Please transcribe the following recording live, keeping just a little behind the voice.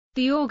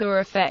The Auger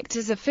effect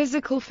is a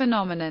physical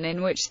phenomenon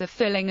in which the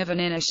filling of an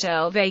inner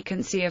shell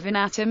vacancy of an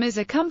atom is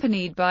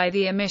accompanied by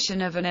the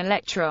emission of an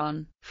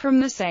electron from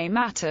the same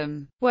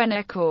atom. When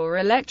a core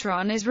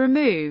electron is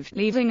removed,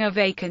 leaving a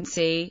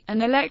vacancy,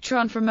 an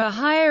electron from a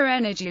higher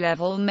energy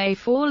level may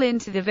fall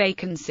into the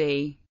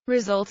vacancy,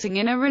 resulting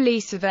in a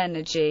release of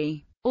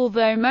energy.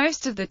 Although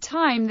most of the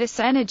time this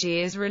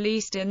energy is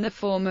released in the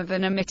form of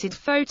an emitted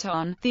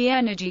photon, the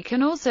energy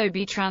can also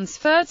be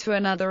transferred to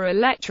another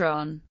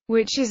electron,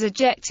 which is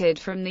ejected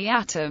from the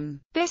atom.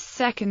 This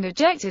second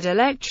ejected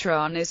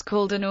electron is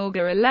called an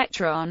Auger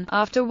electron,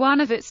 after one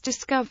of its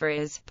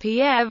discoverers,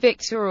 Pierre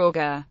Victor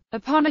Auger.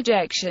 Upon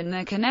ejection,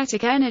 the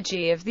kinetic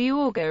energy of the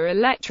Auger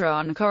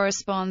electron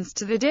corresponds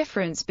to the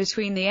difference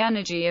between the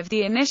energy of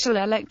the initial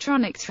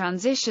electronic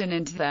transition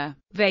into the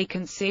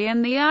vacancy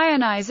and the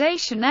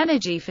ionization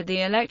energy for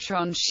the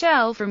electron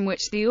shell from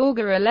which the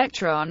Auger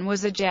electron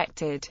was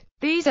ejected.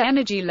 These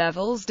energy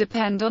levels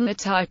depend on the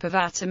type of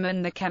atom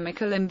and the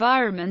chemical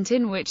environment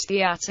in which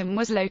the atom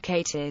was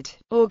located.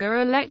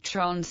 Auger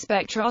electron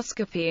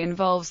spectroscopy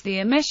involves the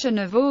emission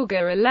of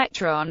Auger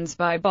electrons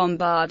by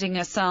bombarding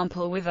a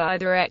sample with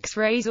either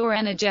X-rays or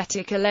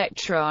energetic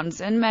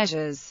electrons and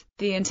measures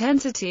the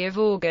intensity of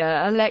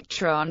Auger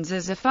electrons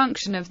as a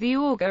function of the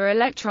Auger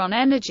electron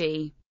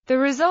energy. The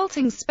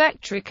resulting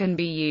spectra can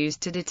be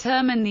used to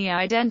determine the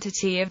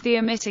identity of the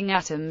emitting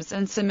atoms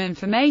and some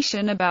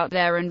information about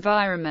their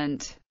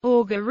environment.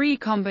 Auger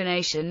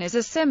recombination is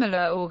a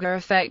similar Auger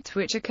effect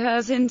which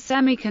occurs in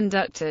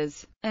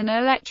semiconductors. An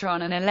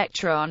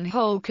electron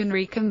hole can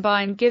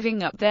recombine,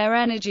 giving up their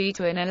energy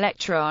to an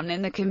electron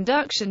in the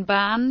conduction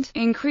band,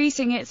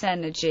 increasing its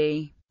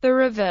energy. The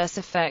reverse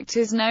effect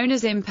is known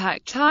as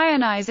impact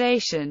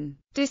ionization.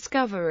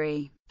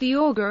 Discovery. The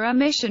Auger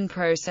emission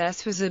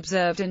process was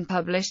observed and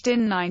published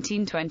in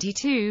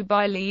 1922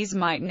 by Lise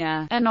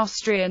Meitner, an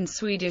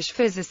Austrian-Swedish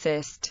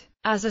physicist,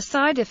 as a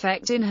side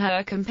effect in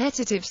her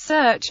competitive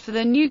search for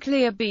the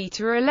nuclear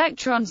beta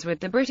electrons with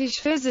the British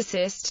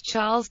physicist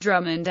Charles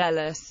Drummond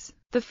Ellis.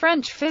 The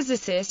French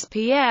physicist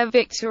Pierre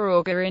Victor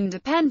Auger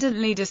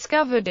independently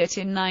discovered it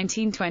in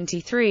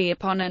 1923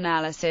 upon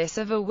analysis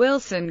of a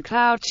Wilson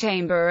cloud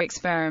chamber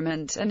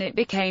experiment, and it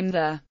became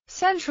the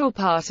central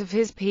part of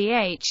his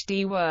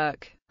PhD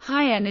work.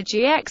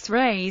 High-energy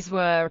X-rays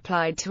were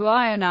applied to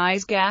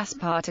ionize gas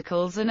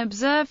particles and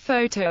observe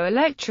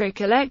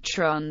photoelectric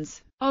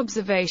electrons.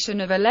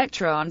 Observation of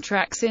electron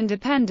tracks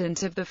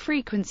independent of the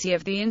frequency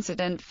of the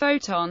incident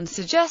photon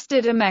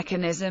suggested a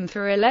mechanism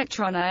for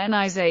electron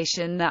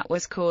ionization that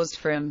was caused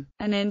from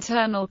an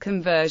internal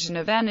conversion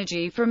of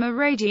energy from a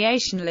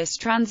radiationless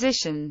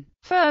transition.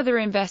 Further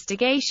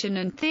investigation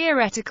and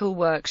theoretical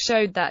work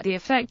showed that the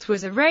effect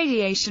was a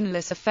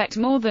radiationless effect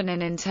more than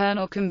an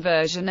internal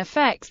conversion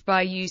effect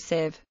by use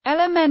of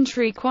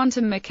elementary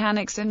quantum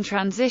mechanics and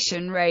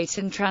transition rate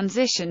and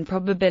transition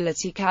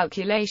probability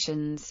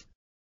calculations.